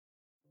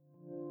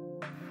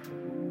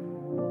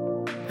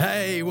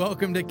Hey,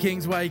 welcome to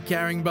Kingsway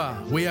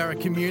Caringbah. We are a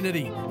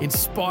community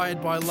inspired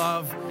by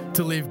love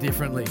to live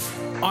differently.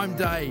 I'm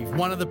Dave,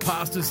 one of the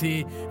pastors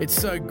here. It's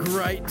so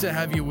great to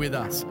have you with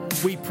us.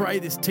 We pray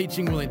this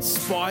teaching will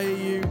inspire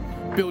you,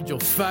 build your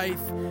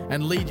faith,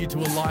 and lead you to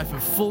a life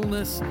of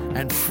fullness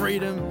and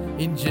freedom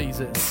in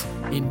Jesus.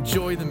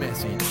 Enjoy the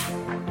message.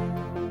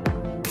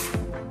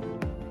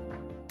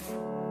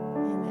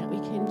 And that we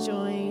can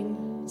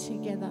join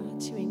together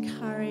to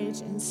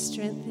encourage and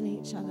strengthen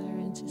each other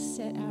and to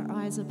set our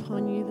eyes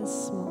upon you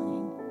this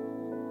morning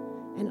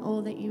and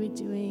all that you are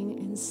doing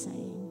and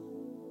saying,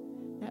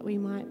 that we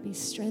might be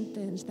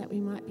strengthened, that we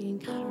might be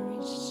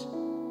encouraged,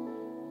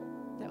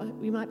 that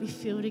we might be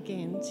filled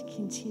again to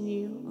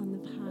continue on the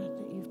path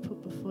that you've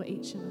put before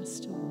each of us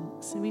to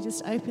walk. So we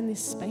just open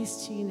this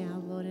space to you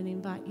now, Lord, and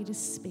invite you to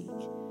speak,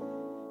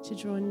 to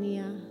draw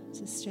near,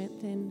 to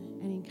strengthen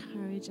and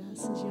encourage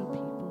us as your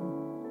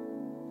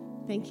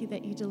people. Thank you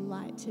that you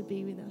delight to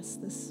be with us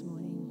this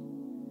morning.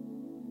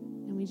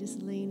 And we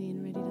just lean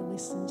in, ready to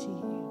listen to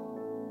you.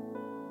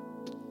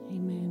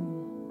 Amen.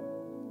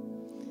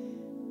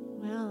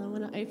 Well, I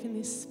want to open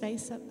this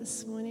space up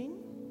this morning.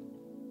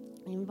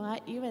 I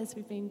invite you, as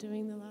we've been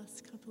doing the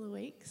last couple of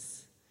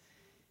weeks,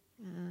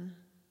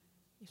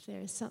 if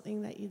there is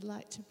something that you'd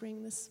like to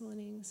bring this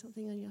morning,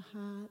 something on your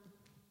heart,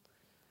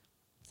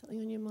 something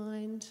on your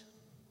mind,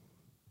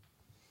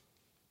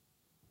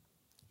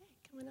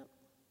 come on up.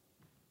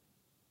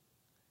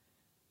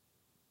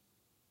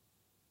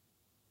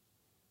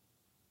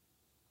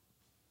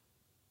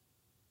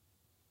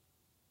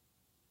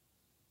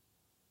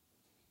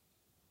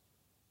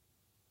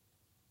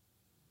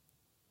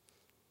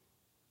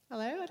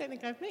 Hello, I don't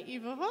think I've met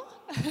you before.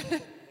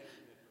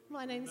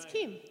 My name's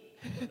Kim.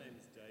 My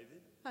name's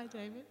David. Hi,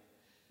 David.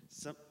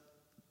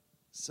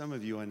 Some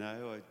of you I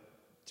know are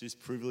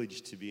just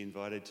privileged to be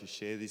invited to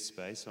share this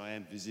space. I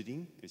am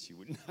visiting, because you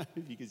wouldn't know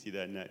because you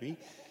don't know me.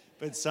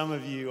 But some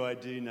of you I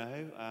do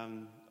know.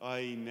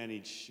 I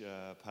manage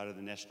part of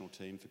the national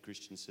team for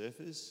Christian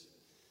Surfers.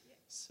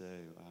 So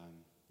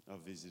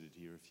I've visited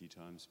here a few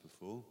times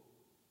before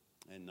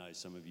and know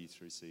some of you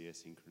through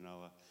CS in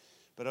Cronulla.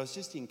 But I was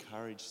just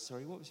encouraged,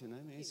 sorry, what was your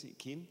name? Is it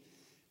Kim?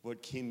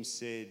 What Kim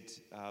said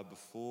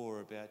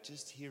before about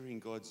just hearing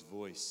God's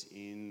voice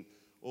in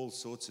all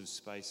sorts of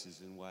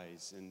spaces and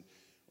ways. And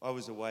I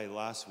was away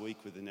last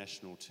week with the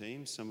national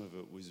team. Some of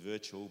it was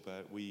virtual,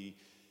 but we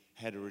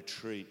had a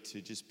retreat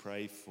to just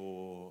pray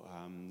for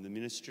the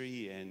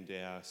ministry and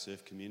our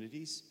surf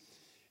communities.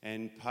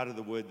 And part of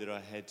the word that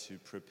I had to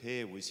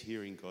prepare was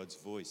hearing God's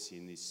voice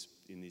in this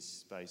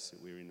space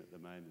that we're in at the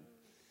moment.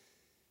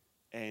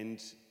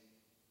 And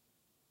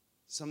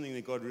something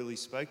that God really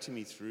spoke to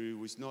me through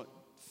was not,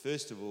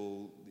 first of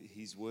all,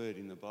 his word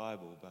in the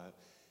Bible, but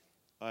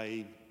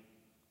I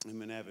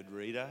am an avid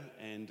reader,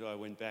 and I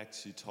went back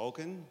to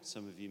Tolkien.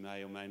 Some of you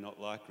may or may not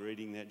like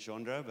reading that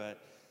genre, but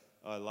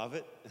I love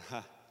it.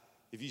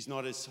 If he's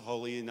not as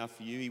holy enough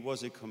for you, he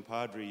was a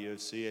compadre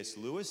of C.S.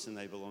 Lewis, and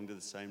they belong to the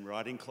same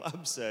writing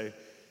club, so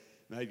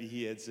maybe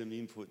he had some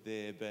input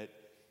there. But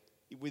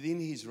within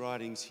his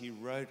writings, he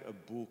wrote a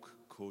book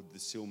called The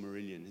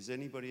Silmarillion. Has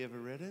anybody ever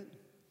read it?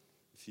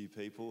 A few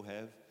people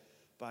have.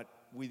 But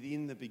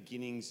within the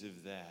beginnings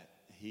of that,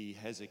 he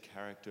has a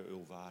character,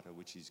 Ilvata,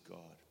 which is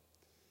God.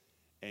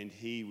 And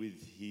he,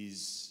 with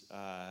his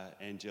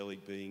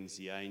angelic being,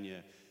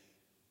 Ziania,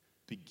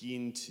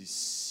 begin to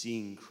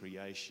sing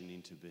creation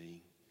into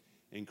being.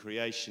 And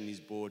creation is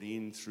brought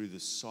in through the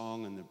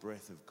song and the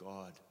breath of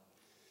God.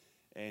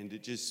 And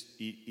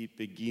it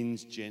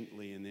begins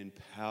gently and then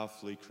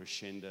powerfully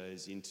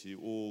crescendos into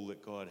all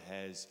that God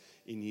has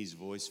in his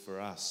voice for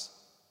us.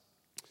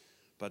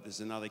 But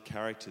there's another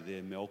character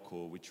there,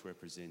 Melkor, which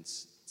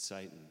represents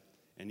Satan,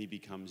 and he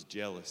becomes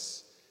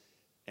jealous.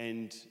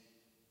 And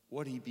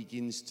what he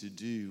begins to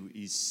do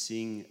is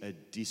sing a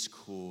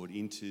discord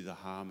into the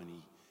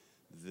harmony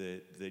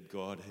that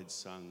God had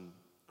sung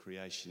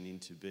creation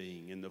into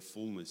being and the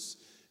fullness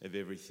of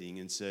everything.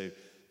 And so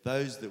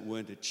those that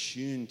weren't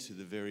attuned to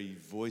the very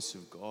voice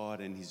of God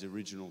and his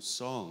original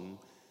song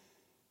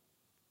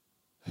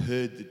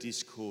heard the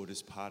discord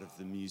as part of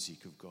the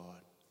music of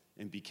God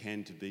and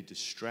began to be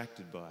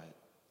distracted by it.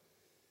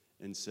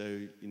 And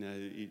so,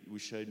 it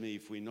showed me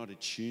if we're not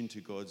attuned to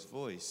God's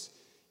voice,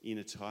 in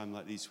a time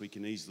like this, we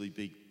can easily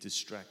be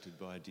distracted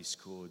by a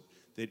discord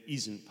that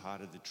isn't part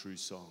of the true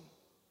song.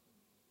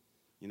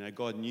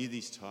 God knew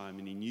this time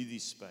and he knew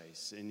this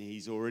space and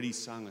he's already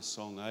sung a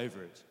song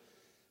over it.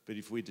 But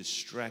if we're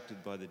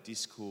distracted by the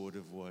discord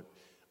of what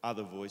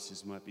other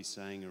voices might be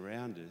saying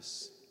around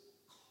us,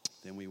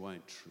 then we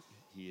won't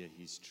hear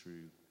his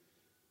true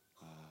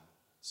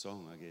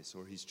song, I guess,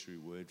 or his true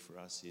word for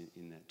us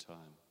in that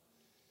time.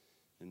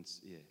 And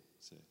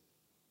so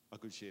I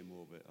could share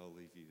more, but I'll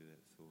leave you to that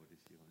thought if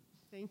you want.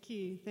 Thank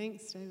you.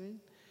 Thanks, David.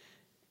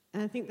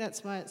 And I think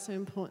that's why it's so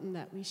important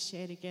that we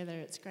share together.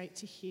 It's great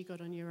to hear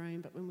God on your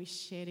own, but when we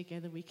share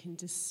together, we can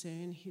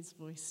discern his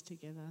voice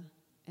together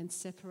and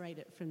separate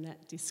it from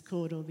that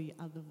discord or the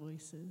other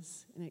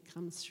voices, and it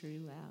comes through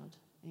loud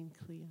and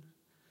clear.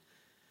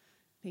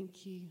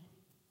 Thank you.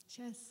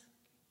 Chaz.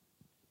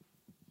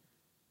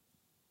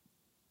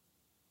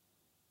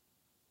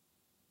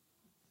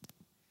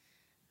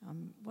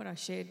 What I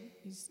shared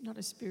is not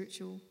as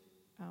spiritual.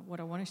 What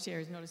I want to share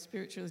is not as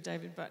spiritual as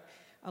David, but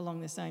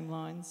along the same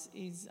lines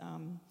is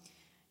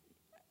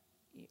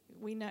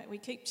we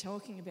keep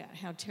talking about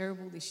how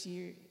terrible this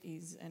year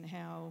is and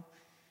how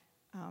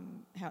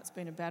it's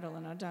been a battle,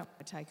 and I don't want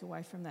to take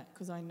away from that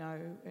because I know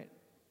it,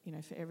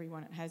 for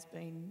everyone it has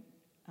been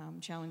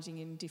challenging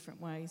in different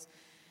ways.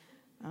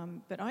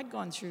 But I'd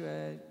gone through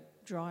a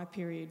dry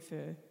period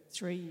for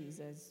 3 years,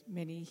 as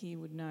many here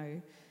would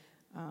know,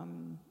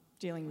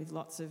 dealing with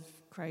lots of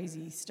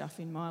crazy stuff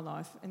in my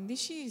life. And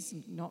this year's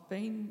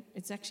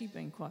it's actually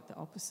been quite the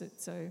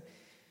opposite. So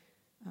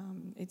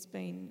it's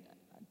been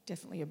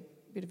definitely a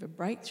bit of a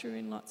breakthrough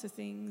in lots of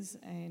things,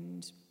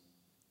 and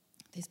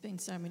there's been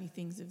so many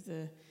things of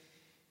the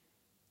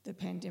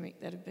pandemic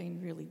that have been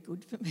really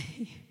good for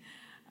me.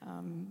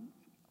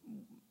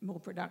 More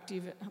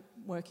productive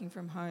working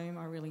from home,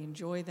 I really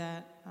enjoy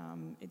that.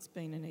 It's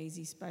been an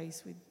easy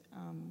space with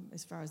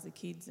as far as the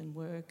kids and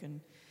work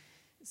and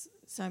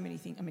so many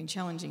things. I mean,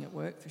 challenging at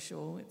work for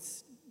sure.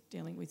 It's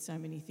dealing with so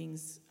many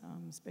things,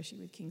 especially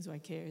with Kingsway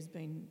Care, has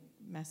been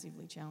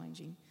massively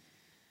challenging.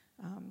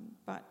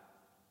 But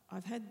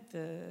I've had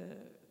the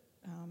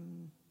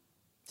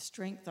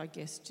strength, I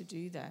guess, to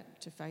do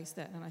that, to face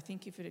that. And I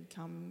think if it had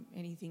come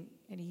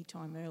any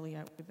time earlier,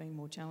 it would have been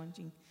more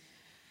challenging.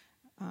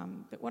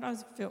 But what I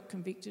felt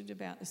convicted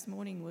about this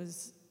morning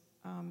was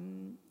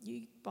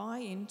you buy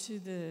into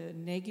the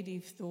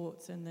negative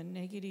thoughts and the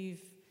negative,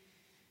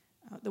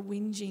 the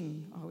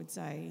whinging, I would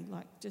say,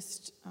 like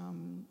just,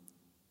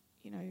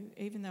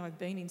 even though I've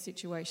been in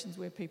situations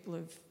where people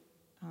have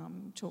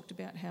talked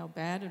about how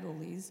bad it all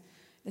is,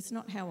 that's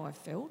not how I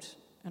felt,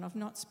 and I've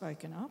not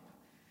spoken up.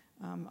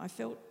 I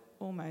felt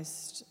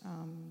almost,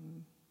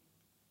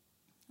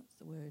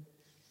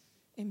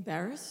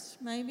 embarrassed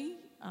maybe,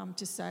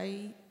 to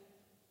say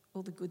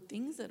all the good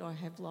things that I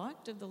have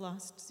liked of the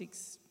last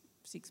six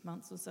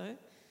months or so.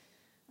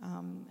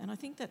 And I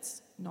think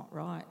that's not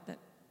right. That,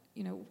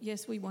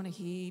 yes, we want to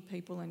hear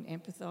people and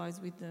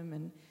empathise with them,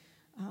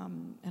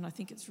 and I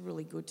think it's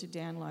really good to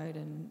download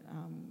and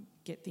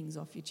get things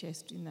off your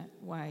chest in that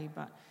way,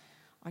 but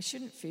I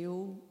shouldn't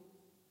feel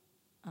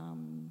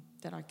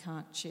that I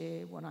can't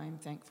share what I am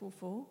thankful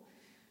for.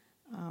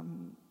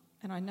 And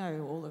I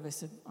know all of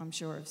us, I'm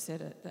sure, have said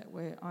it, that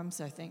I'm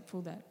so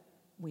thankful that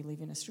we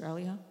live in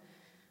Australia.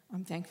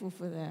 I'm thankful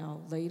for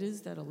our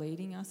leaders that are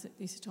leading us at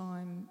this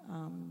time,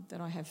 that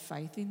I have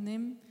faith in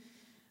them.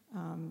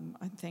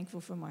 I'm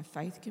thankful for my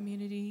faith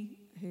community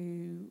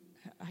who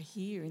are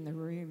here in the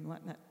room.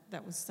 Like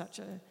that was such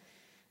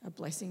a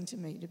blessing to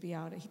me to be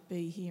able to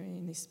be here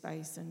in this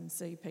space and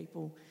see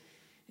people,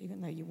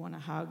 even though you want to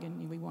hug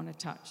and we want to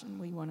touch and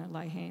we want to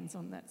lay hands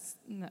on, that's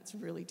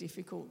really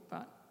difficult.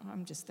 But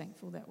I'm just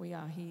thankful that we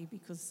are here,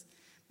 because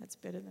that's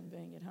better than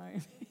being at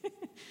home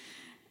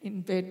in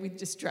bed with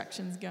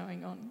distractions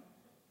going on.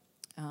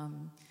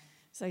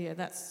 So yeah,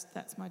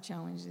 that's my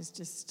challenge, is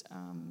just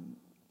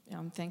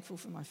I'm thankful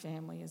for my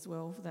family as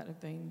well, that have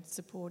been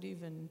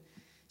supportive and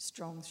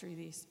strong through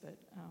this. But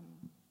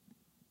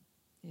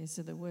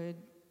so the word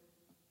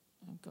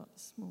I've got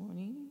this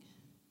morning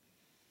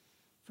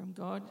from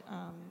God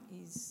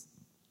is,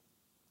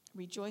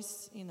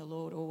 rejoice in the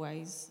Lord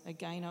always.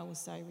 Again, I will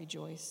say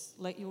rejoice.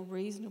 Let your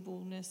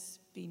reasonableness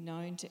be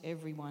known to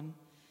everyone.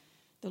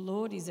 The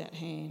Lord is at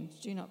hand.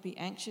 Do not be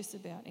anxious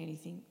about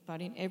anything, but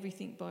in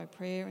everything by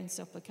prayer and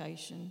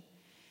supplication,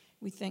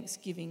 with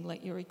thanksgiving,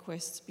 let your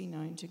requests be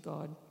known to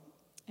God.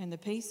 And the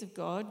peace of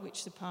God,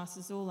 which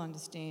surpasses all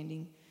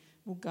understanding,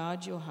 will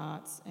guard your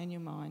hearts and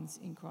your minds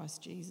in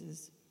Christ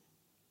Jesus.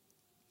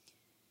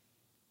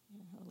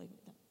 I'll leave it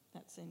at that.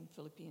 That's in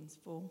Philippians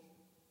 4.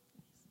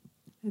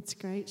 That's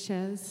great,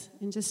 Shaz.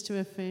 And just to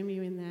affirm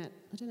you in that,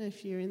 I don't know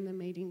if you're in the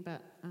meeting,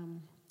 but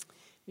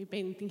we've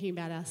been thinking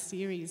about our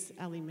series,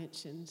 Ali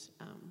mentioned,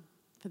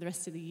 for the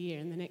rest of the year.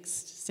 And the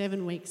next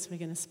 7 weeks we're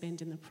going to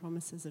spend in the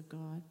promises of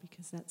God,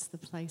 because that's the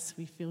place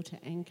we feel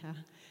to anchor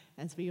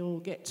as we all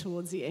get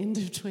towards the end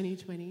of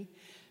 2020.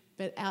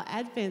 But our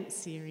Advent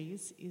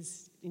series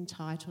is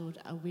entitled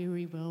A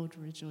Weary World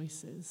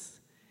Rejoices.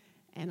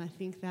 And I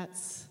think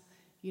that's,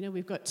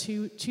 we've got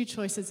two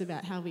choices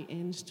about how we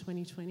end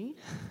 2020.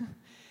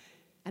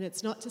 And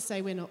it's not to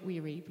say we're not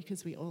weary,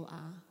 because we all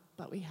are,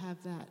 but we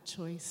have that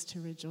choice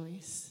to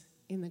rejoice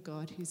in the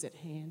God who's at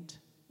hand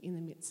in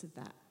the midst of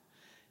that.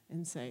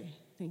 And so,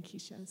 thank you,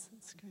 Shaz.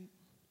 That's great.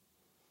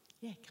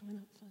 Yeah, coming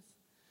up, Fuzz.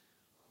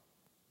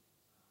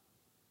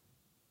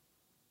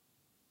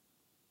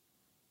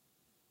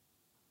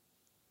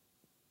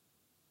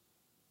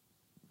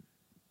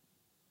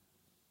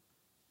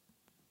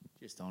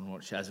 Just on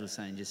what Shaz was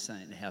saying, just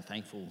saying how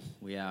thankful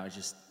we are.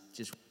 Just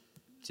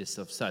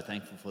so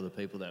thankful for the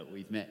people that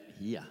we've met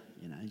here.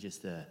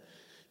 Just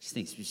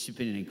think it's just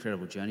been an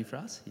incredible journey for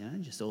us.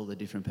 Just all the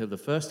different people. The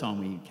first time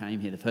we came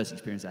here, the first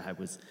experience I had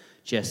was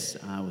Jess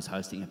was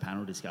hosting a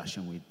panel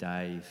discussion with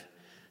Dave,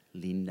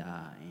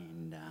 Linda,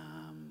 and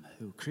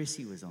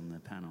Chrissy was on the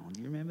panel.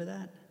 Do you remember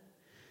that?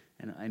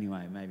 And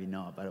anyway, maybe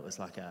not, but it was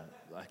like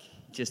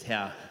just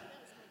how.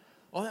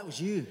 Oh, that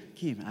was you,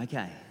 Kim.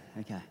 Okay.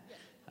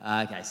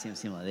 Okay,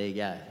 similar. There you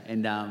go.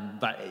 And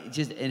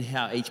and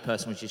how each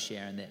person was just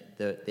sharing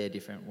their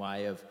different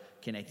way of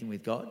connecting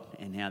with God,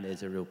 and how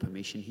there's a real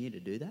permission here to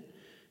do that,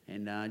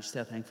 and just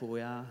how thankful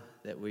we are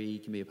that we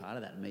can be a part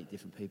of that and meet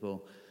different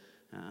people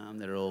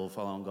that are all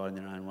following God in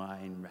their own way,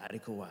 in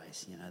radical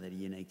ways, that are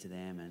unique to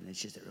them, and it's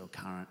just a real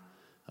current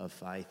of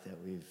faith that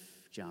we've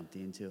jumped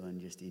into and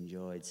just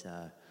enjoyed.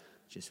 So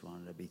just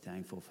wanted to be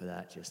thankful for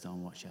that, just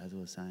on what Shaz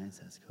was saying.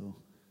 So that's cool.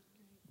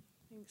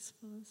 Thanks,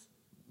 Foz.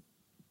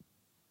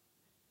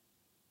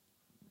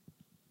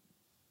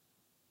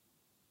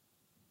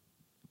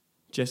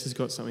 Jess has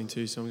got something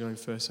too, so I'm going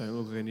first so I don't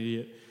look like an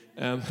idiot.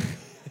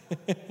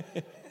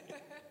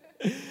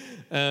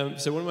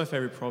 So one of my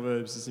favourite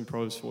proverbs is in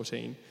Proverbs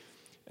 14,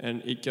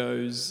 and it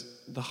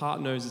goes, "The heart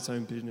knows its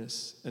own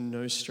bitterness, and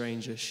no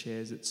stranger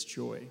shares its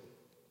joy."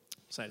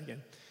 I'll say it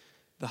again.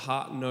 "The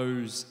heart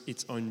knows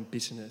its own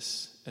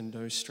bitterness, and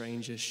no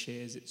stranger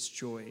shares its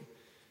joy."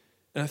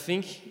 And I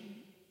think,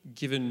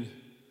 given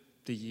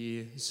the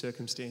year,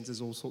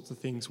 circumstances, all sorts of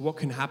things, what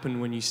can happen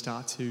when you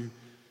start to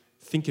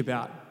think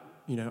about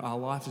our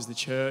life as the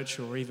church,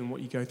 or even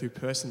what you go through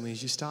personally,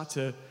 is you start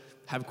to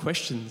have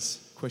questions,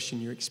 question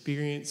your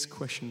experience,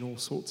 question all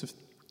sorts of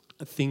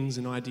things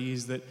and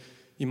ideas that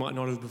you might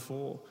not have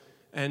before.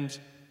 And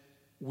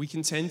we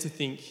can tend to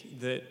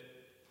think that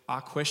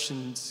our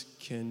questions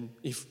can,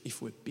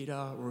 if we're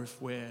bitter or if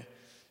we're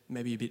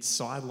maybe a bit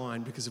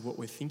sidelined because of what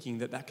we're thinking,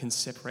 that can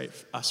separate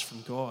us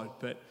from God.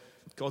 But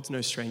God's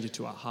no stranger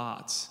to our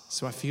hearts.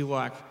 So I feel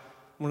like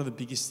one of the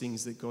biggest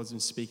things that God's been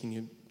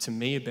speaking to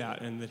me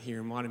about, and that He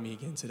reminded me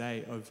again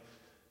today, of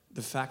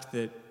the fact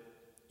that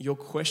your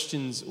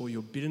questions or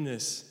your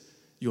bitterness,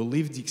 your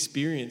lived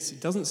experience,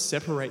 it doesn't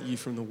separate you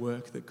from the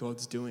work that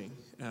God's doing.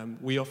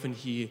 We often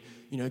hear,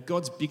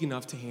 God's big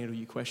enough to handle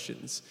your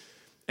questions.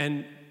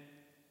 And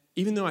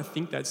even though I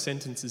think that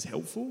sentence is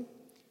helpful,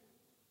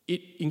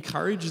 it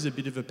encourages a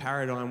bit of a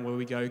paradigm where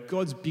we go,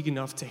 God's big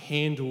enough to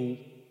handle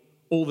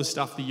all the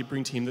stuff that you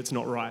bring to Him that's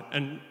not right.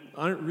 And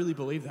I don't really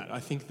believe that.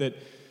 I think that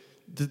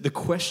the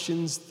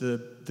questions,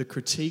 the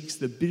critiques,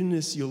 the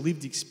bitterness, your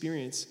lived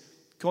experience,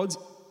 God's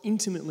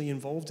intimately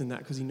involved in that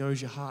because He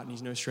knows your heart and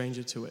He's no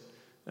stranger to it.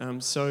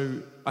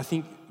 So I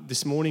think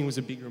this morning was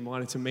a big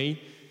reminder to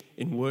me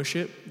in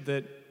worship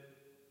that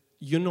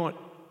you're not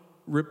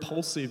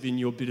repulsive in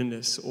your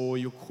bitterness or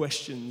your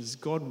questions.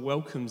 God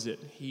welcomes it.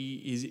 He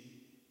is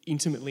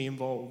intimately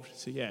involved.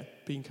 So yeah,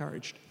 be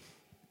encouraged.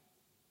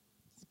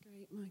 That's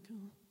great, Michael.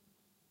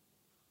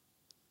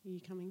 Are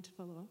you coming to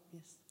follow up?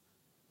 Yes.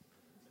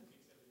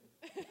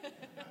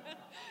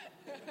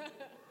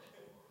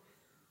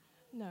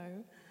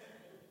 No.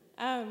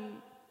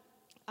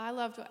 I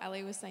loved what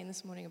Ali was saying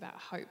this morning about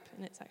hope,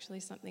 and it's actually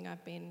something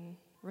I've been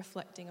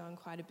reflecting on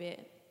quite a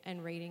bit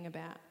and reading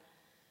about.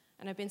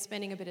 And I've been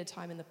spending a bit of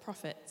time in the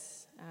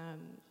prophets,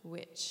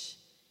 which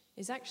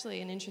is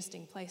actually an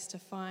interesting place to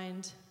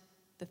find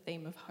the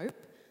theme of hope,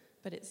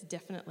 but it's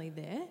definitely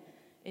there.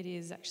 It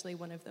is actually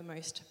one of the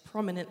most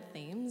prominent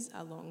themes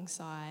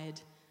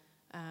alongside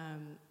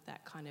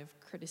that kind of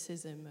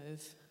criticism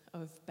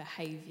of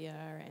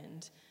behaviour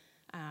and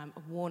a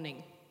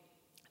warning.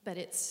 But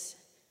it's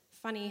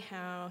funny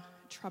how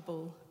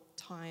trouble,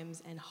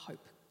 times and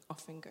hope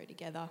often go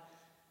together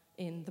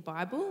in the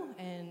Bible,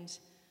 and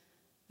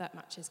that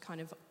much is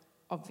kind of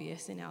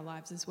obvious in our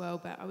lives as well.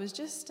 But I was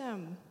just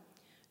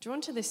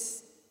drawn to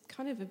this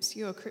kind of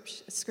obscure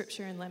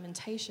scripture in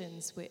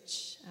Lamentations,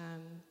 which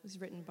was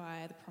written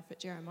by the prophet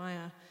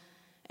Jeremiah.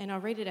 And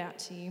I'll read it out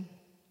to you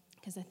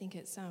because I think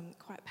it's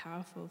quite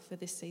powerful for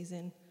this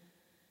season.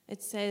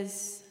 It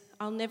says,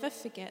 "I'll never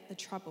forget the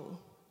trouble,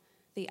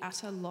 the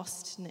utter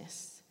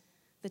lostness,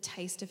 the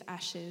taste of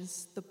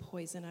ashes, the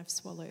poison I've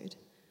swallowed.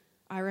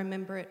 I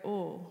remember it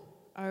all.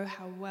 Oh,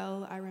 how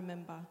well I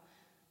remember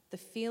the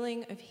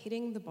feeling of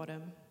hitting the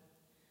bottom.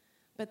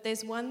 But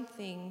there's one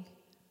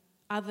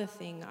other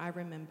thing I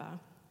remember,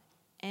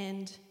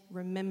 and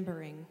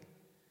remembering,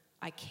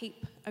 I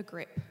keep a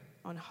grip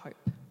on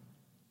hope.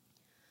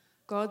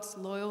 God's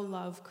loyal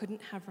love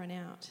couldn't have run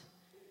out.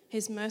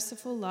 His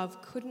merciful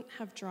love couldn't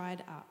have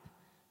dried up.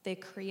 They're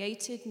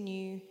created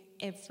new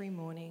every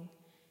morning.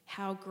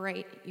 How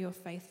great your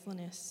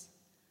faithfulness.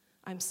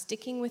 I'm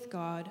sticking with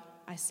God.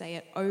 I say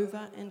it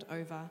over and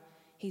over.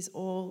 He's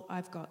all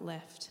I've got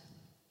left.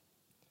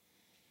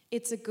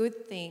 It's a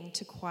good thing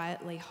to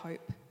quietly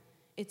hope.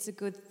 It's a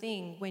good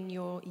thing when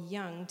you're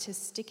young to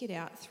stick it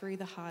out through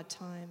the hard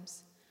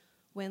times.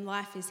 When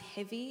life is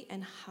heavy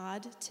and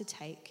hard to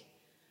take,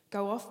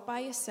 go off by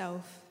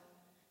yourself,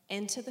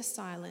 enter the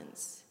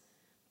silence,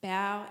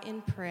 bow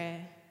in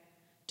prayer,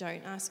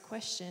 don't ask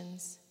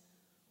questions,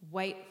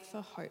 wait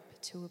for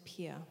hope to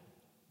appear.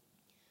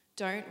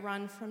 Don't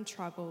run from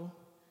trouble,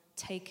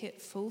 take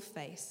it full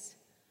face.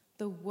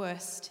 The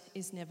worst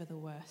is never the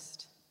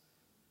worst."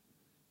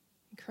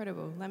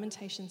 Incredible.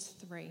 Lamentations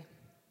 3.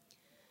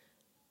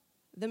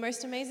 The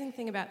most amazing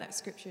thing about that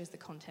scripture is the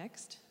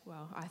context.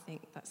 Well, I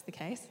think that's the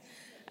case.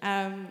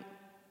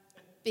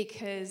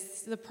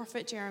 Because the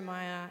prophet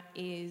Jeremiah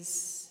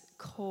is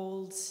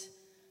called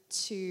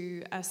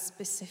to a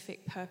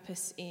specific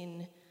purpose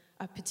in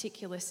a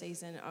particular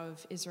season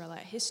of Israelite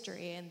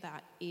history, and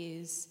that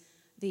is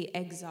the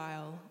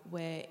exile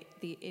where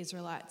the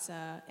Israelites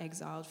are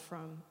exiled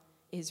from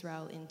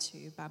Israel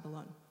into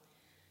Babylon.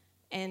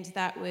 And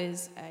that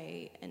was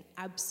an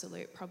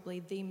absolute,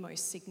 probably the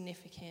most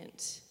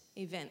significant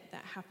event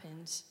that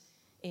happened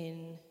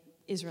in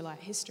Israelite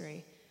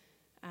history.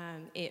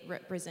 It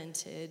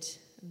represented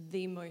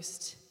the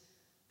most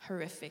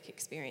horrific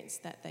experience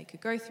that they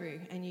could go through,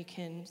 and you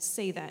can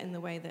see that in the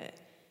way that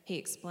he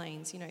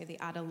explains, the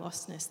utter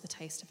lostness, the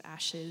taste of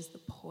ashes, the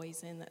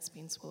poison that's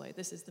been swallowed.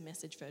 This is the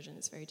Message version.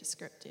 It's very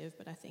descriptive,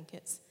 but I think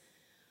it's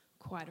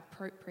quite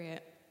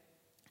appropriate.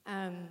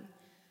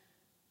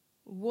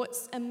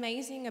 What's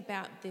amazing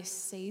about this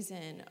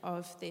season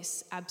of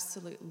this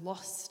absolute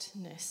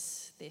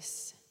lostness,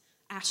 this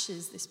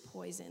ashes, this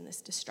poison,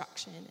 this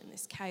destruction, and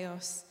this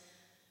chaos,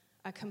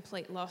 a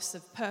complete loss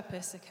of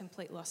purpose, a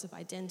complete loss of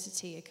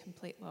identity, a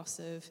complete loss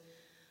of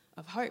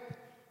hope,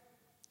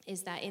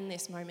 is that in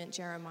this moment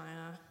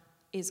Jeremiah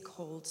is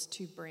called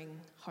to bring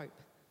hope.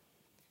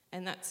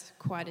 And that's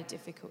quite a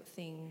difficult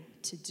thing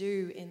to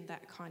do in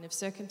that kind of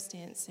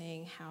circumstance,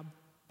 seeing how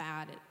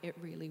bad it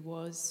really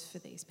was for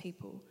these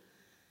people.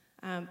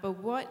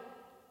 But what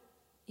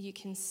you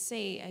can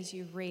see as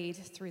you read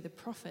through the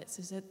prophets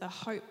is that the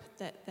hope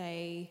that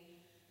they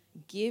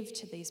give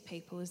to these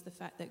people is the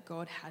fact that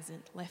God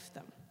hasn't left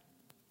them,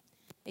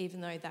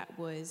 even though that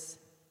was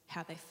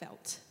how they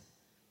felt.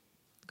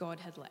 God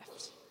had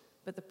left.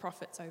 But the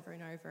prophets over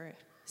and over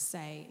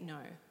say, no,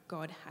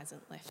 God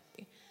hasn't left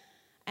you.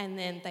 And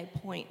then they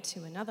point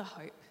to another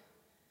hope,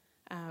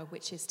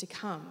 which is to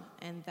come,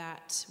 and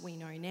that we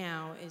know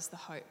now is the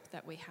hope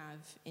that we have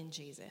in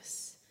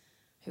Jesus,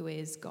 who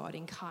is God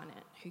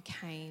incarnate, who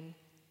came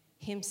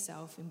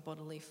himself in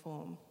bodily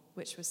form,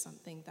 which was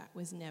something that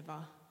was never,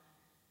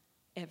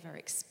 ever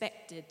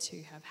expected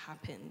to have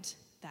happened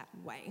that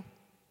way.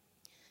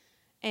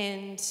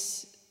 And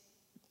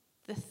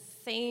the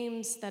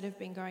themes that have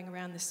been going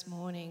around this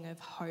morning of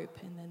hope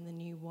and then the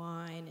new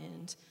wine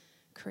and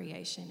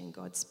creation and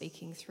God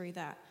speaking through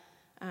that,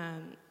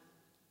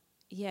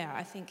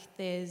 I think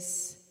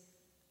there's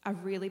a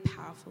really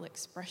powerful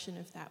expression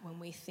of that when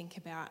we think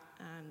about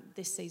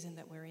this season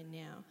that we're in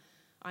now.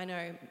 I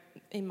know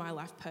in my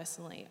life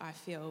personally, I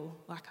feel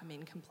like I'm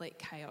in complete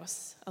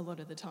chaos a lot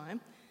of the time.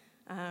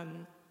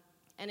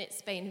 And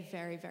it's been a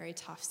very, very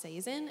tough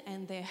season,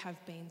 and there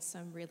have been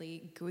some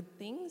really good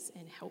things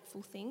and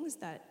helpful things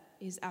that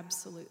is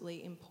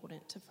absolutely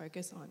important to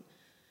focus on.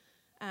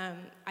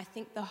 I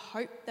think the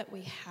hope that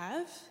we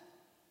have,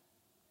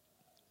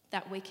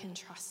 that we can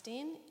trust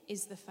in,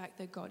 is the fact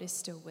that God is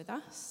still with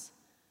us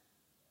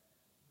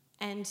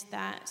and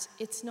that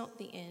it's not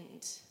the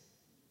end.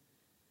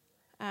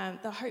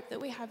 The hope that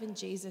we have in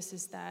Jesus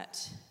is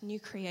that new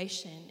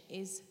creation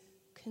is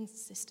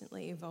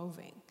consistently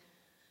evolving,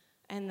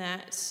 and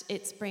that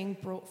it's being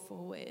brought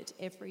forward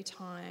every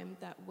time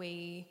that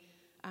we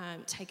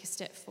take a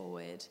step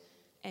forward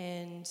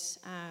and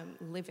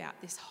live out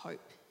this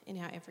hope in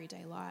our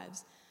everyday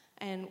lives.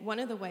 And one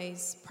of the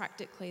ways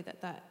practically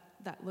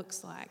that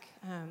looks like,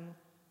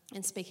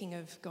 and speaking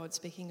of God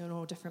speaking in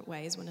all different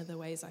ways, one of the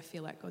ways I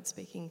feel like God's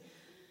speaking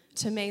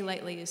to me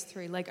lately is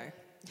through Lego,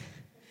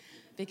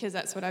 because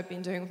that's what I've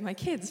been doing with my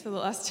kids for the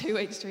last 2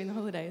 weeks during the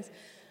holidays.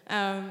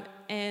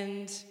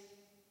 And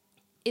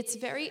it's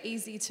very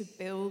easy to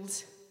build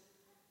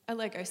a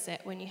Lego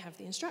set when you have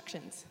the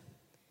instructions.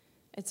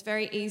 It's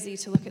very easy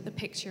to look at the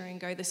picture and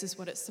go, this is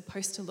what it's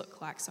supposed to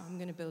look like, so I'm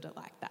going to build it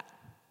like that.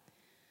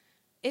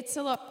 It's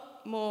a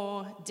lot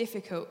more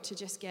difficult to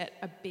just get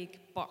a big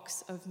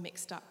box of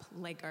mixed up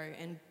Lego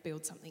and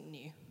build something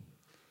new,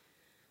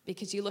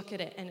 because you look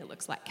at it and it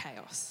looks like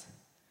chaos.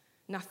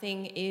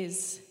 Nothing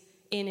is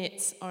in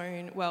its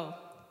own, well,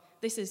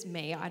 this is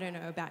me. I don't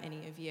know about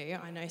any of you.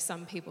 I know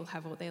some people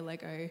have all their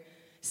Lego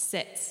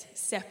sets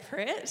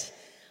separate.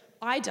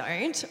 I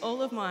don't.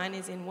 All of mine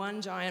is in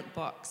one giant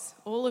box.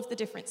 All of the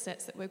different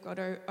sets that we've got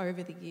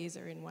over the years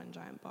are in one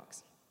giant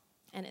box,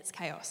 and it's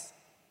chaos.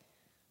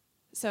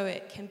 So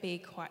it can be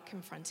quite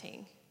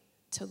confronting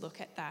to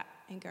look at that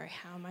and go,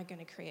 how am I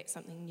going to create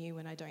something new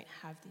when I don't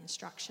have the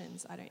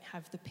instructions? I don't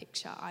have the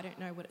picture. I don't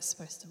know what it's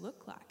supposed to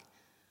look like.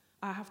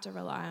 I have to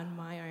rely on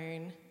my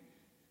own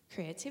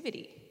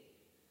creativity.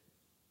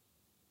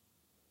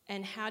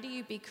 And how do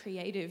you be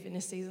creative in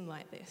a season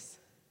like this?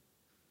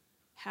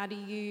 How do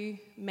you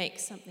make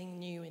something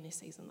new in a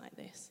season like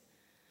this?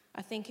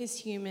 I think as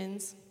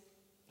humans,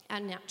 our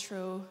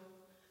natural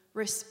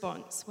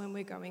response when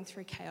we're going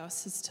through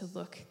chaos is to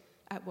look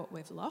at what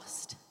we've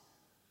lost,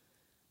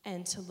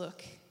 and to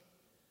look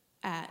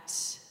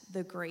at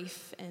the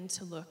grief, and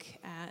to look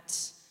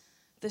at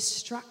the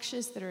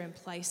structures that are in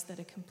place that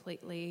are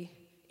completely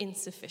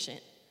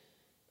insufficient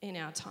in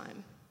our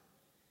time,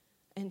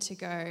 and to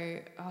go,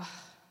 oh,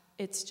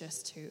 it's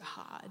just too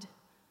hard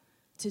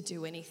to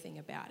do anything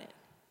about it.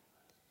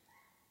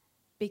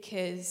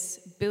 Because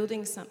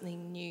building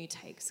something new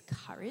takes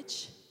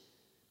courage,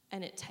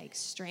 and it takes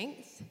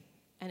strength,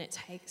 and it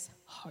takes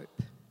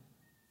hope.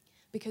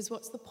 Because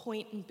what's the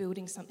point in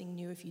building something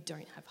new if you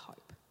don't have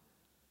hope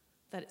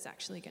that it's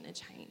actually going to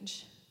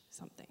change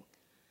something?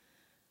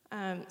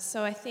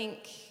 So I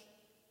think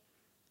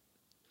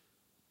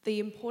the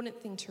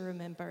important thing to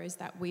remember is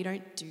that we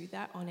don't do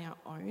that on our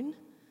own.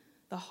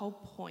 The whole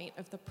point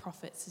of the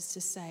prophets is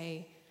to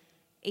say,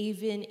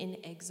 even in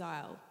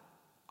exile,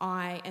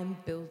 I am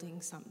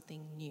building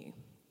something new.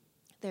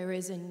 There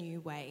is a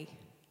new way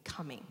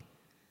coming.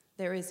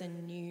 There is a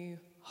new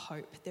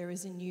hope. There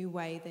is a new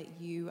way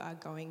that you are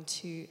going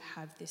to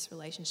have this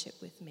relationship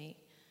with me.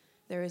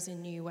 There is a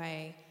new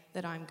way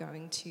that I'm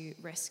going to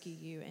rescue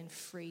you and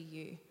free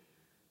you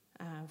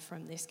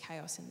from this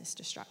chaos and this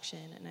destruction.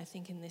 And I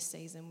think in this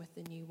season with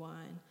the new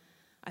wine,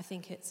 I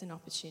think it's an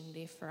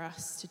opportunity for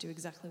us to do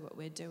exactly what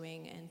we're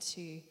doing and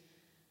to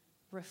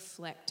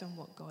reflect on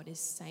what God is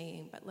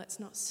saying. But let's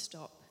not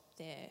stop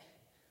there.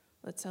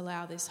 Let's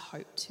allow this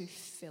hope to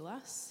fill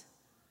us,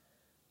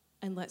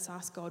 and let's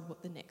ask God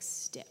what the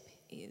next step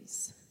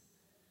is.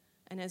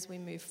 And as we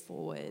move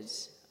forward,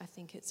 I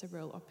think it's a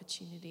real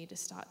opportunity to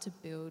start to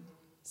build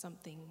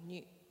something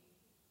new.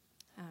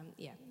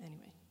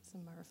 Anyway,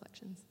 some of my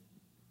reflections.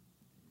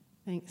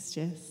 Thanks,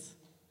 Jess.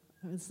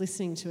 I was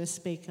listening to a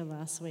speaker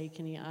last week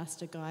and he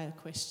asked a guy a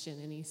question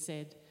and he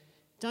said,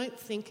 "Don't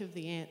think of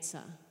the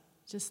answer,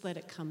 just let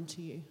it come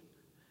to you."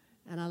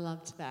 And I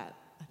loved that.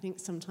 I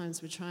think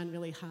sometimes we're trying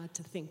really hard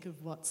to think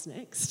of what's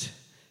next,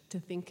 to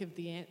think of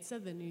the answer,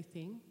 the new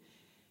thing.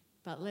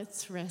 But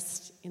let's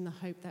rest in the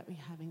hope that we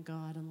have in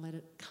God and let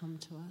it come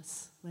to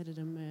us, let it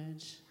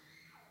emerge.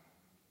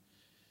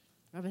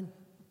 Robin.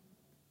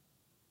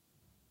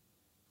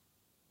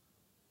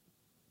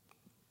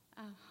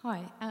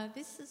 Hi,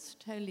 this is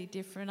totally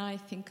different. I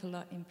think a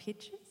lot in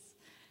pictures.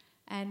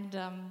 And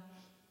I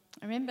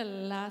remember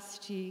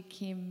last year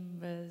Kim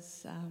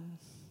was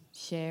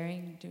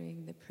sharing,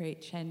 doing the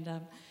preach, and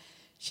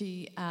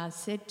she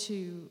said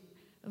it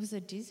was a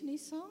Disney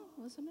song,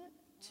 wasn't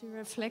it? To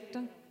reflect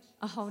on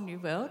a whole new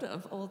world.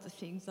 Of all the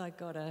things, I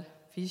got a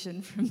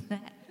vision from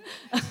that.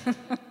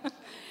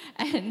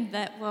 And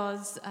that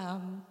was,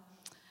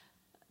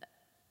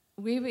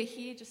 we were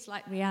here just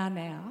like we are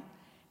now.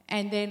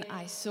 And then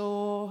I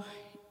saw,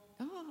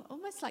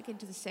 almost like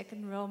into the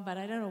second realm, but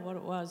I don't know what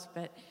it was.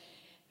 But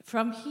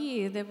from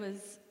here, there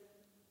was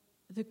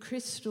the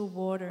crystal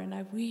water, and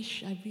I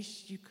wish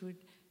you could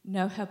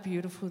know how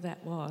beautiful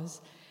that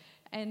was.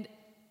 And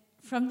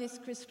from this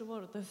crystal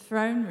water, the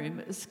throne room,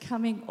 it was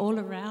coming all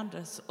around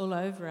us, all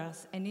over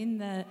us. And in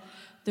the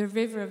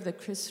river of the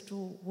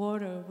crystal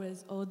water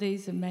was all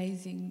these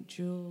amazing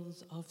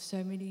jewels of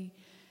so many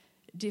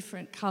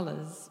different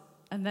colours.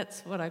 And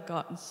that's what I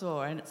got and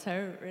saw. And it's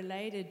so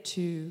related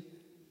to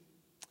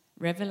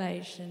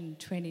Revelation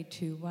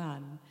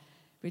 22:1,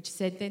 which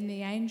said, "Then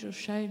the angel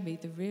showed me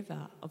the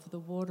river of the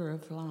water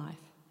of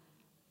life,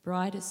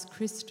 bright as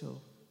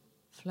crystal,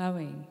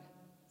 flowing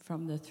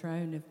from the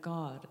throne of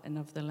God and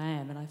of the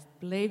Lamb." And I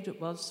believed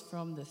it was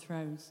from the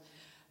thrones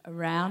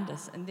around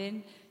us. And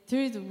then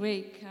through the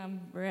week,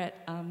 we're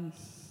at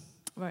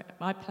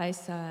my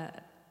place,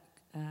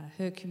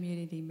 her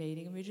community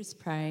meeting, and we're just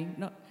praying,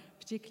 not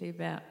particularly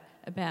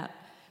about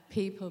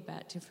people,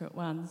 about different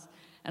ones.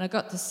 And I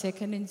got the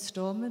second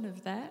instalment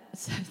of that.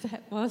 So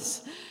that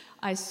was,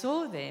 I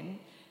saw then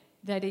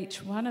that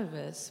each one of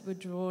us were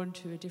drawn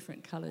to a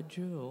different coloured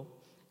jewel.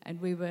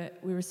 And we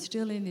were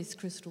still in this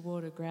crystal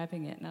water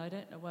grabbing it. Now, I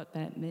don't know what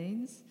that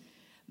means,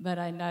 but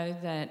I know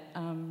that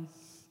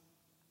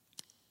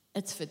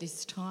it's for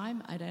this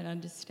time. I don't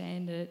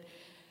understand it.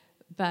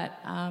 But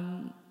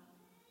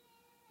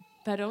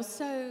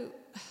also,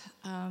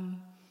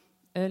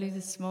 early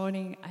this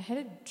morning, I had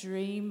a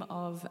dream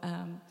of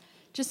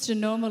just a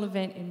normal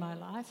event in my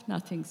life,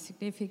 nothing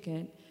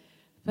significant,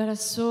 but I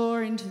saw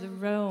into the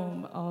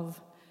realm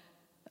of,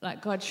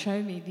 like, God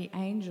showed me the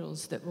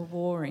angels that were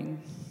warring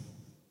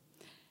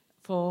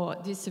for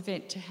this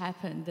event to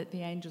happen, that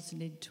the angels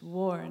need to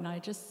war, and I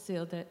just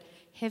feel that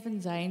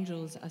heaven's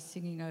angels are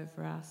singing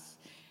over us.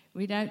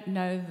 We don't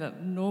know the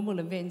normal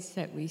events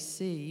that we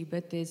see,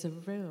 but there's a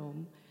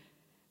realm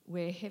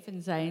where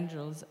heaven's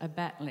angels are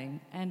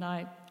battling, and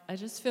I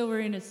just feel we're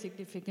in a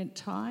significant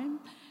time,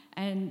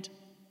 and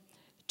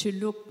to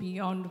look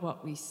beyond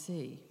what we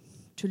see.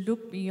 To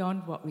look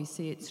beyond what we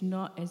see. It's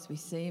not as we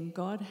see him.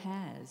 God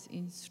has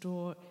in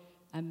store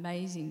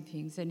amazing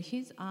things, and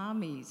his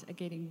armies are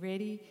getting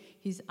ready.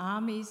 His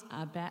armies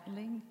are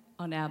battling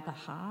on our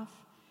behalf,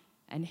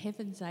 and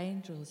heaven's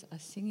angels are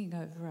singing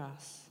over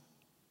us.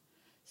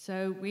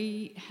 So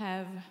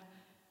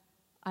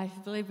I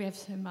believe we have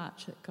so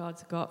much that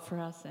God's got for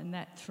us, and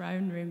that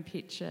throne room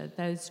picture,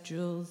 those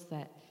jewels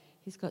that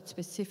he's got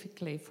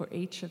specifically for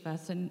each of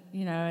us. And,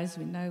 you know, as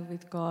we know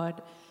with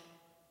God,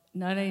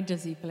 not only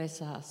does he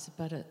bless us,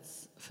 but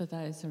it's for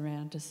those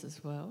around us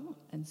as well.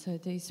 And so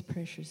these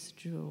precious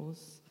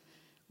jewels,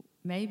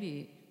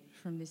 maybe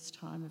from this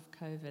time of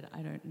COVID,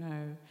 I don't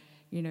know,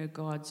 you know,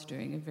 God's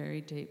doing a very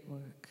deep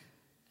work.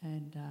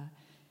 And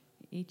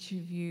each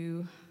of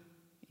you,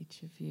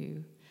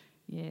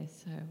 yeah,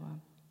 so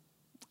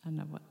I don't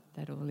know what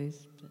that all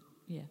is, but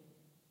yeah.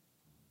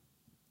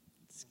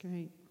 It's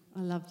great. I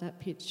love that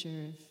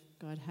picture of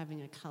God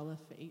having a colour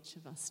for each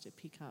of us to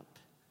pick up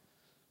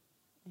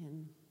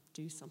and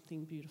do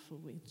something beautiful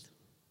with.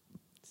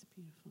 It's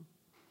beautiful.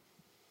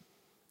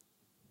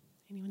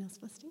 Anyone else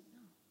listening?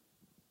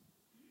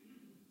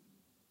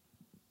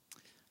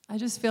 I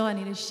just feel I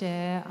need to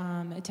share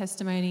a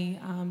testimony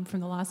from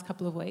the last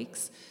couple of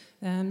weeks.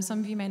 Some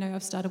of you may know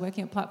I've started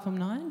working at Platform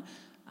 9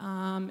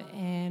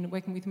 and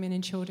working with women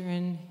and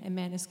children and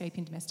men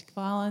escaping domestic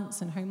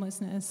violence and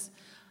homelessness.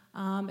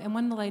 And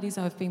one of the ladies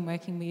I've been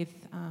working with,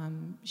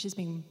 she's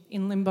been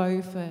in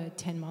limbo for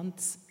 10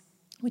 months,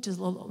 which is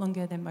a lot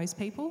longer than most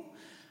people.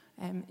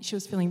 She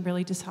was feeling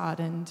really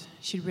disheartened.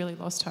 She'd really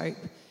lost hope.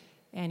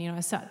 And, you know,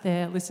 I sat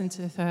there, listened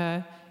to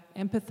her,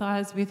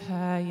 empathised with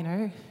her, you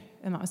know,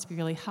 it must be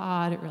really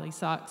hard, it really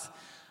sucks.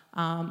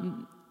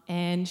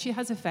 And she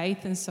has a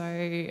faith, and so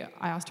I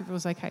asked her if it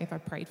was okay if I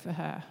prayed for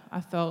her.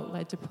 I felt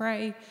led to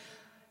pray.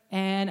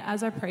 And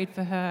as I prayed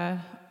for her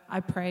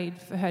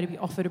to be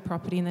offered a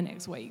property in the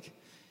next week.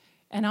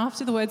 And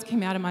after the words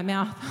came out of my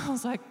mouth, I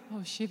was like,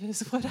 oh,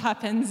 shivers, what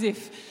happens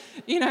if,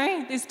 you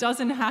know, this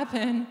doesn't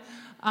happen?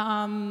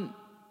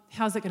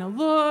 How's it going to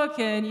look?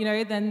 And, you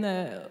know, then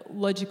the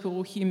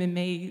logical human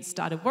me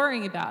started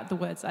worrying about the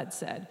words I'd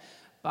said.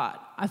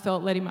 But I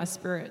felt led in my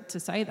spirit to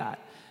say that.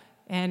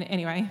 And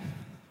anyway,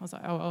 I was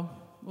like, oh,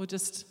 well, we'll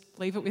just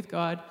leave it with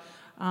God.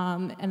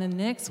 And then the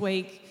next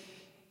week,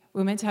 we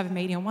were meant to have a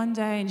meeting on one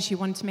day, and she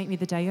wanted to meet me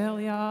the day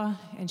earlier,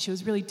 and she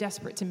was really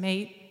desperate to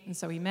meet, and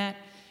so we met.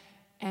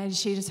 And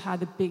she just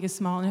had the biggest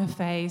smile on her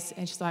face,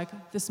 and she's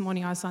like, this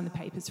morning I signed the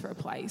papers for a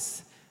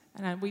place.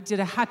 And we did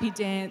a happy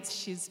dance.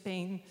 She's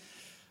been,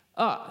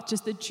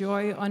 just the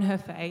joy on her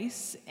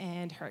face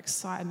and her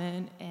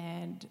excitement,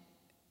 and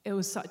it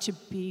was such a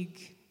big,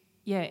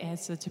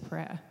 answer to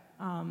prayer.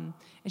 And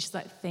she's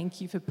like,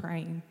 thank you for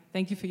praying.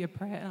 Thank you for your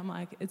prayer. And I'm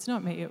like, it's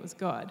not me, it was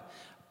God.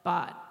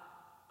 But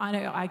I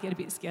know I get a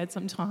bit scared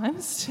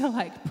sometimes to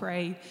like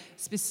pray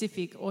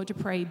specific or to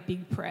pray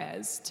big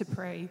prayers, to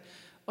pray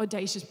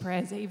audacious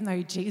prayers, even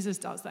though Jesus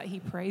does that. He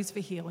prays for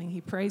healing.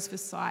 He prays for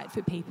sight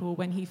for people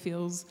when he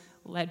feels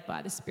led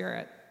by the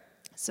Spirit.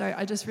 So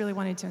I just really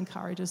wanted to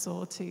encourage us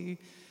all to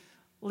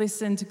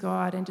listen to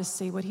God and just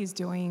see what he's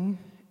doing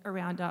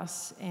around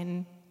us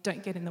and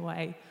don't get in the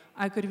way.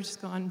 I could have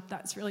just gone,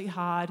 that's really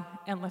hard,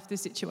 and left the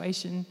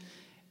situation.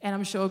 And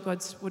I'm sure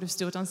God would have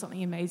still done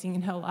something amazing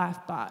in her life,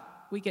 but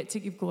we get to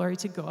give glory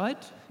to God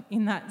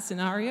in that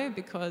scenario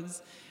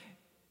because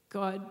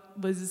God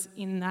was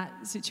in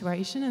that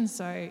situation. And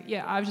so,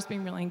 I've just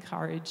been really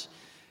encouraged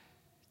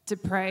to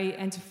pray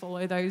and to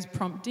follow those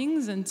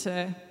promptings and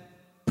to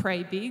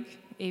pray big,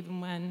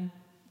 even when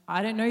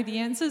I don't know the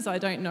answers. I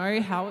don't know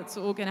how it's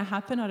all going to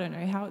happen. I don't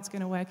know how it's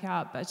going to work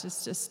out, but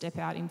just to step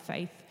out in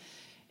faith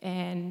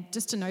and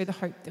just to know the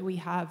hope that we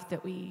have,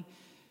 that we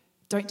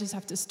don't just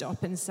have to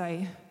stop and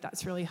say,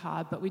 that's really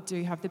hard, but we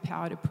do have the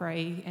power to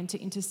pray and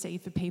to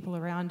intercede for people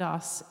around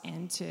us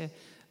and to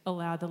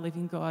allow the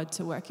living God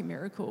to work a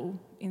miracle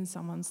in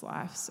someone's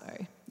life. So,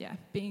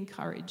 be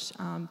encouraged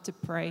to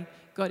pray.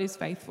 God is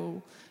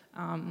faithful.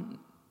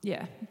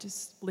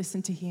 Just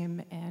listen to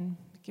him and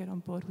get on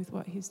board with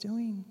what he's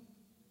doing.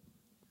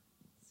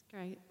 It's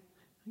great.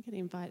 I'm going to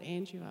invite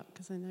Andrew up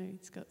because I know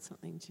he's got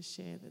something to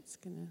share that's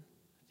going to,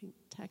 I think,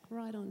 tack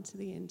right on to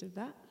the end of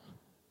that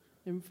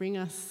and bring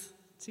us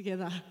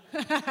together.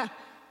 Excellent,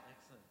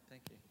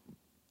 thank you.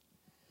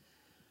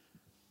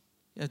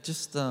 Yeah,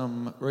 just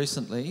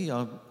recently,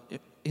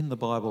 in the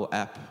Bible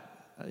app,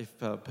 if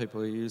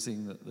people are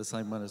using the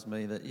same one as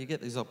me, that you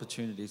get these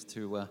opportunities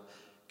to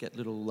get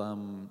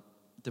little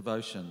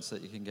devotions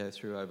that you can go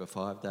through over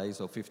 5 days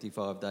or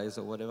 55 days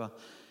or whatever.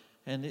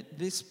 And at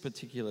this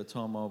particular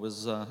time, I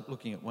was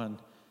looking at one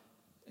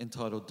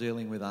entitled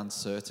Dealing with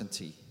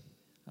Uncertainty.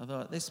 I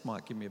thought this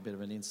might give me a bit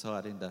of an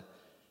insight into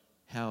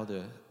how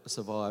to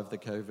survive the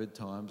COVID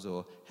times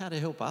or how to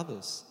help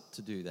others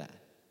to do that.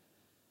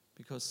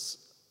 Because,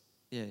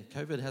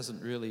 COVID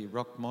hasn't really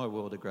rocked my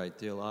world a great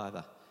deal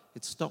either.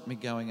 It stopped me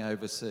going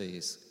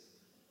overseas.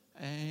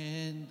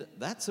 And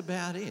that's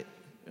about it.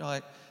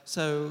 How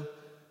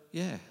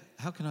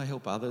can I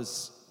help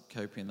others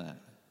cope in that?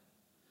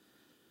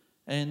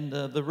 And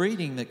the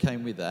reading that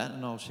came with that,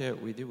 and I'll share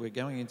it with you, we're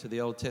going into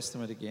the Old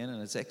Testament again,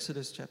 and it's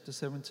Exodus chapter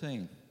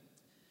 17.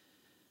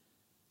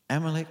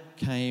 Amalek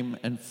came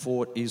and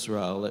fought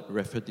Israel at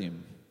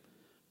Rephidim.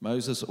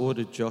 Moses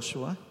ordered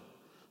Joshua,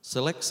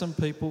 select some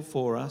people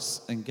for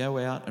us and go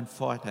out and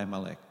fight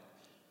Amalek.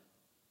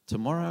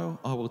 Tomorrow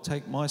I will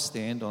take my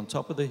stand on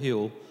top of the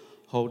hill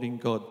holding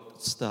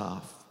God's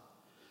staff.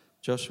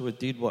 Joshua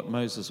did what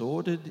Moses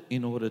ordered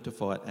in order to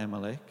fight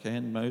Amalek,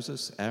 and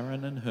Moses,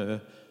 Aaron and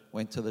Hur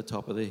went to the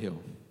top of the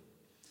hill.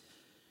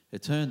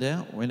 It turned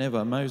out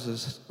whenever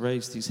Moses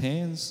raised his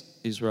hands,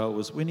 Israel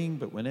was winning,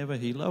 but whenever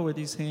he lowered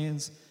his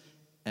hands,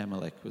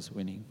 Amalek was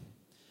winning.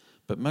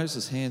 But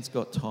Moses' hands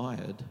got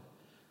tired,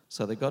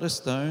 So they got a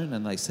stone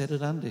and they set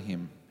it under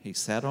him. He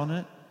sat on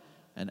it,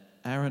 and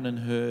Aaron and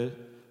Hur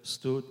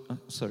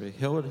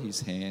held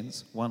his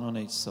hands, one on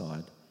each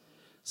side.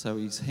 So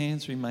his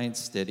hands remained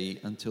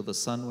steady until the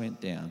sun went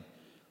down.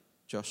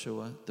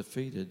 Joshua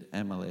defeated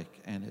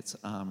Amalek and its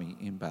army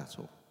in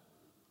battle.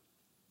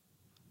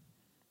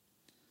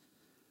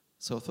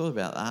 So I thought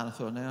about that. I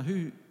thought, now,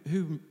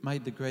 who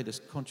made the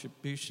greatest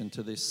contribution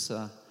to this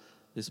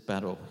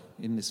battle,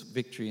 in this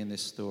victory, in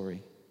this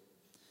story?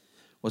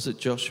 Was it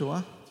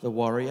Joshua, the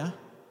warrior?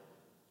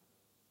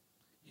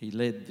 He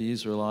led the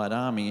Israelite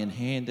army in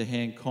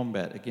hand-to-hand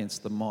combat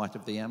against the might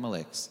of the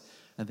Amaleks.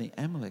 And the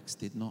Amaleks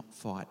did not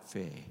fight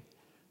fair.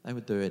 They were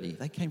dirty.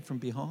 They came from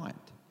behind.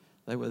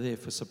 They were there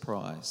for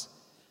surprise.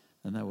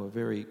 And they were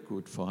very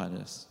good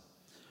fighters.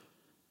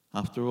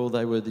 After all,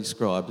 they were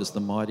described as the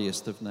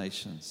mightiest of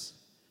nations.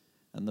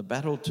 And the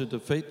battle to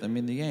defeat them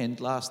in the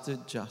end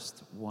lasted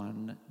just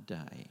one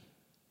day.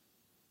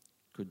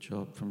 Good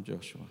job from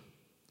Joshua.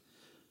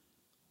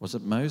 Was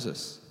it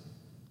Moses?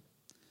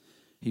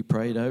 He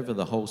prayed over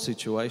the whole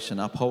situation,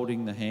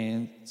 upholding the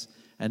hands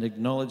and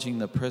acknowledging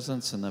the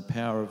presence and the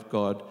power of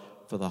God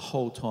for the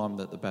whole time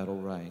that the battle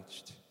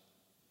raged.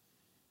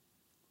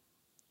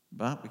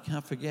 But we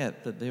can't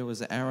forget that there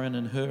was Aaron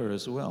and Hur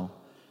as well,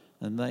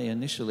 and they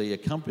initially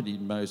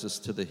accompanied Moses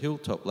to the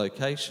hilltop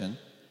location,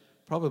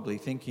 probably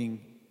thinking,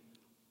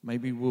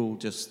 maybe we'll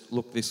just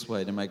look this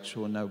way to make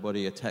sure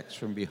nobody attacks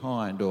from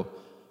behind, or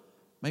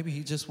maybe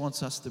he just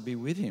wants us to be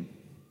with him.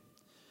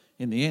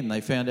 In the end, they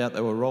found out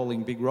they were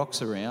rolling big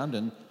rocks around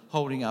and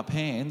holding up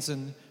hands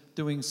and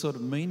doing sort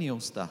of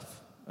menial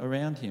stuff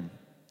around him.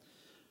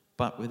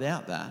 But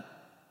without that,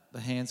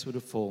 the hands would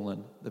have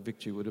fallen, the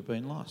victory would have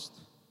been lost.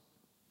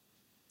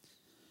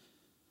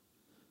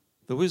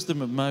 The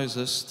wisdom of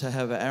Moses to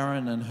have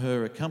Aaron and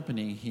Hur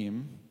accompanying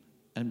him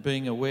and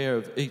being aware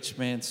of each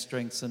man's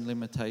strengths and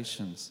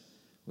limitations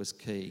was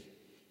key.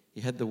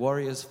 He had the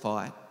warriors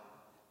fight,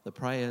 the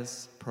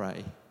prayers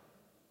pray,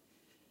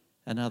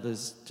 and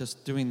others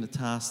just doing the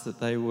task that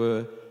they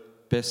were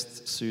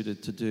best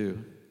suited to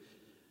do.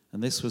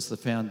 And this was the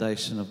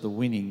foundation of the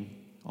winning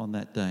on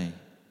that day.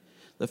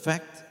 The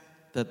fact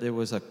that there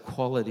was a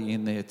quality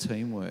in their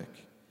teamwork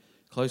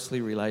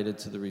closely related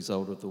to the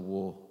result of the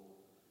war.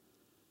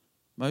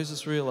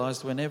 Moses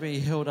realised whenever he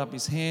held up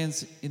his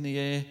hands in the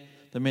air,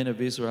 the men of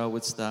Israel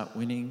would start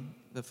winning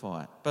the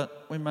fight.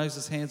 But when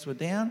Moses' hands were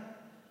down,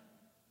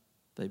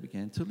 they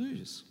began to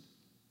lose.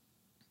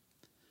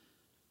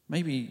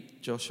 Maybe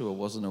Joshua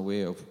wasn't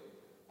aware of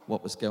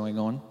what was going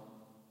on.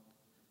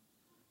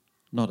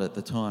 Not at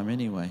the time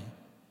anyway.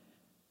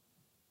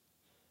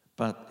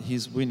 But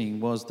his winning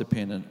was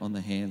dependent on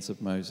the hands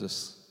of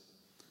Moses.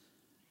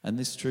 And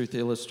this truth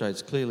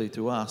illustrates clearly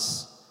to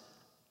us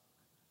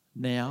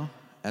now,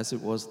 as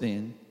it was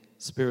then,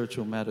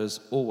 spiritual matters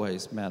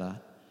always matter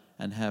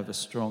and have a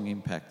strong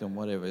impact on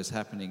whatever is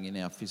happening in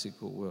our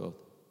physical world.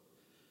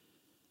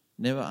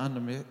 Never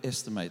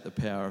underestimate the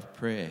power of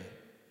prayer.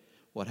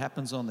 What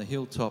happens on the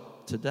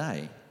hilltop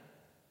today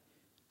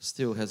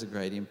still has a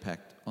great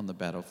impact on the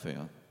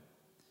battlefield.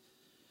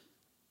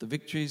 The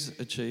victories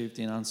achieved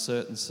in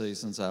uncertain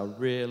seasons are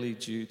rarely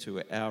due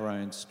to our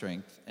own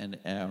strength and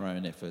our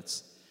own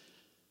efforts.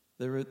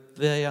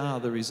 They are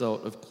the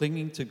result of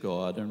clinging to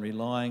God and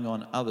relying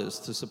on others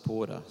to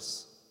support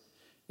us.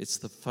 It's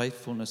the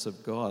faithfulness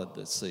of God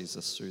that sees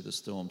us through the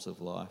storms of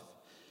life.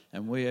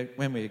 And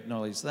when we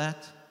acknowledge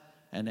that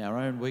and our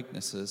own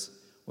weaknesses,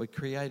 we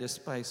create a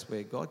space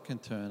where God can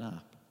turn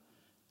up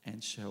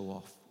and show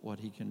off what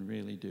he can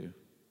really do.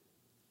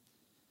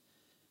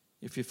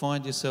 If you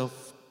find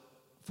yourself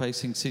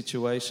facing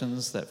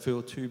situations that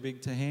feel too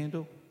big to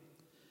handle,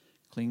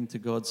 cling to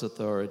God's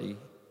authority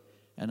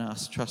and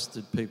ask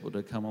trusted people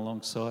to come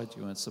alongside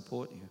you and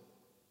support you.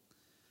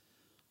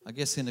 I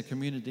guess in a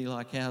community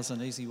like ours,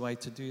 an easy way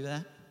to do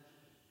that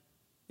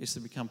is to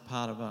become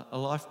part of a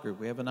life group.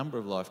 We have a number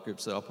of life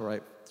groups that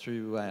operate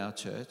through our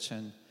church,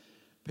 and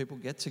people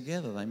get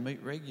together, they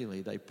meet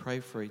regularly, they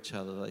pray for each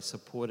other, they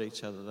support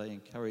each other, they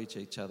encourage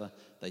each other,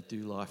 they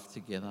do life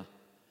together.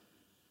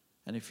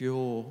 And if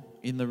you're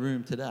in the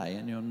room today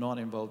and you're not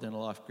involved in a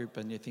life group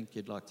and you think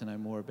you'd like to know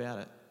more about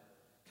it,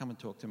 come and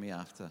talk to me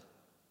after.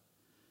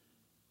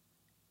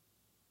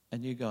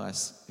 And you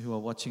guys who are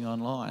watching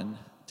online,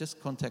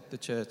 just contact the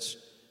church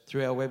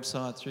through our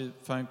website, through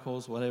phone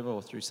calls, whatever,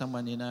 or through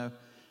someone you know,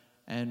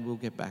 and we'll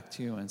get back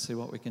to you and see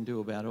what we can do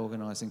about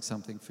organising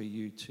something for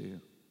you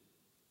too.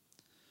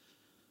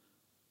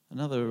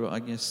 Another, I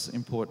guess,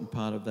 important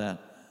part of that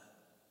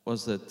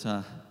was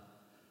that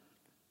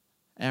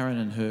Aaron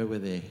and Hur were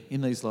there.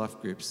 In these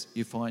life groups,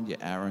 you find your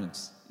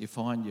Aarons, you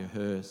find your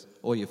Hurs,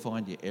 or you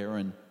find your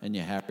Aaron and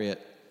your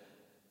Harriet.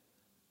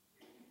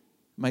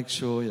 Make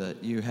sure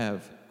that you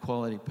have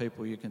quality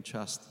people you can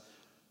trust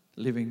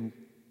living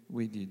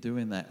with you,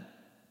 doing that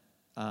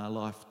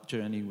life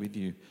journey with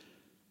you,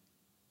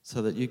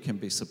 so that you can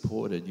be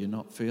supported. You're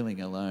not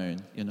feeling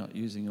alone. You're not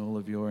using all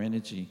of your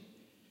energy.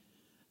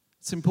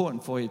 It's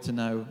important for you to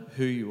know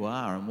who you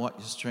are and what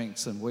your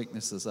strengths and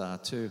weaknesses are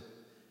too.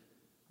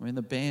 I mean,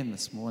 the band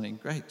this morning,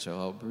 great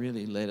job,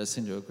 really led us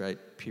into a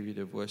great period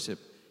of worship.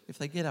 If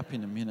they get up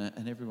in a minute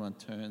and everyone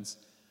turns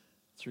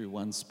through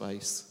one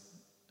space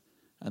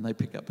and they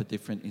pick up a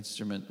different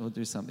instrument or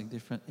do something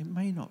different, it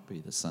may not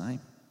be the same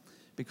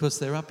because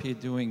they're up here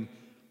doing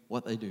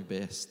what they do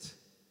best,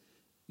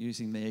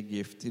 using their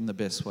gift in the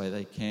best way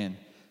they can.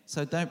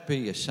 So don't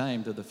be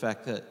ashamed of the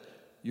fact that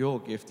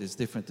your gift is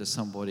different to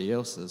somebody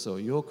else's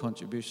or your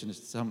contribution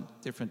is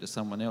different to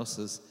someone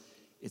else's.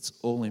 It's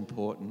all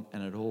important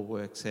and it all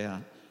works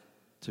out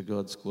to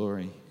God's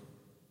glory.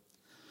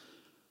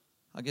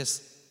 I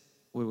guess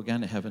we were going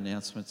to have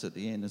announcements at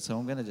the end, and so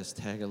I'm going to just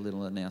tag a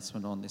little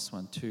announcement on this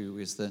one too,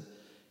 is that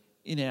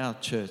in our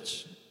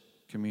church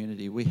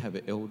community we have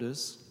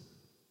elders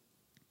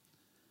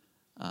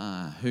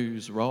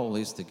whose role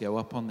is to go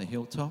up on the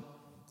hilltop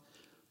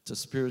to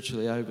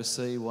spiritually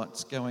oversee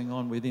what's going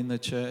on within the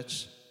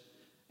church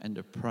and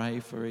to pray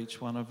for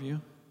each one of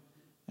you,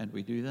 and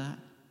we do that.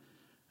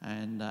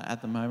 And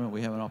at the moment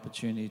we have an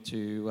opportunity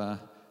to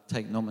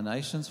take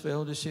nominations for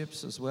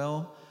elderships as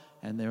well.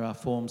 And there are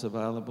forms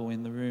available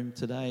in the room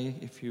today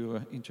if you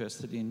are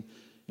interested in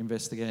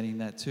investigating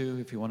that too.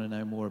 If you want to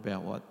know more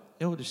about what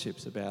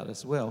eldership's about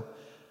as well,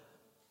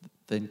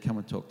 then come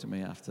and talk to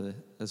me after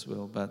as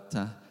well. But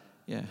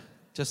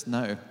just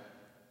know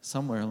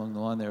somewhere along the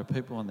line there are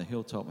people on the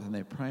hilltop and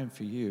they're praying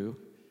for you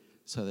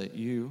so that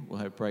you will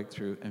have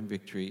breakthrough and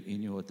victory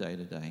in your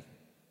day-to-day.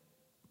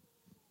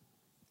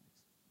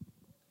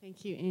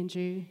 Thank you,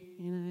 Andrew.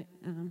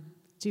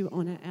 Do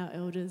honour our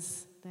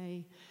elders.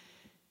 They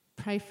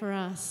pray for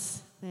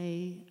us,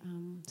 they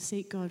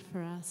seek God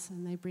for us,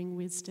 and they bring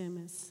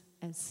wisdom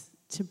as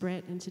to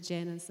Brett and to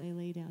Jen as they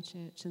lead our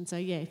church. And so,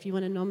 if you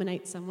want to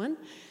nominate someone,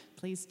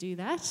 please do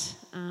that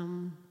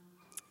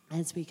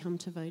as we come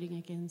to voting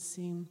again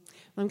soon.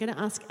 Well, I'm going to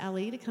ask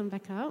Ali to come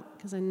back up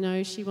because I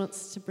know she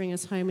wants to bring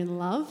us home in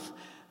love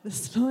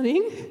this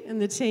morning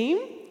and the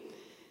team.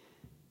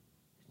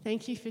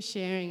 Thank you for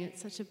sharing.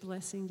 It's such a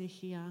blessing to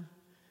hear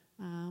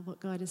what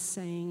God is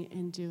saying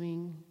and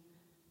doing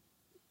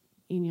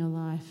in your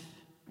life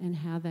and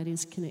how that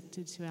is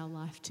connected to our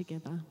life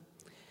together.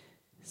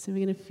 So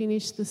we're going to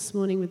finish this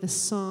morning with a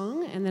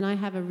song, and then I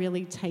have a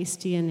really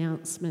tasty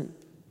announcement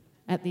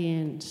at the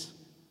end.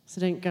 So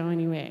don't go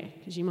anywhere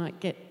because you might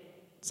get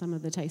some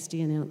of the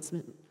tasty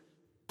announcement.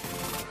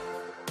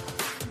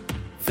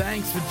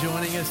 Thanks for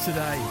joining us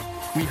today.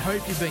 We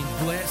hope you've been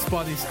blessed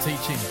by this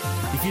teaching.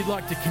 If you'd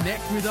like to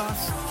connect with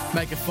us,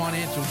 make a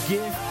financial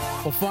gift,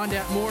 or find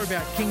out more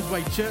about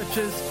Kingsway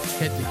churches,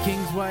 head to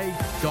kingsway.org.au.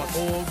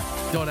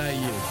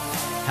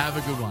 Have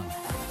a good one.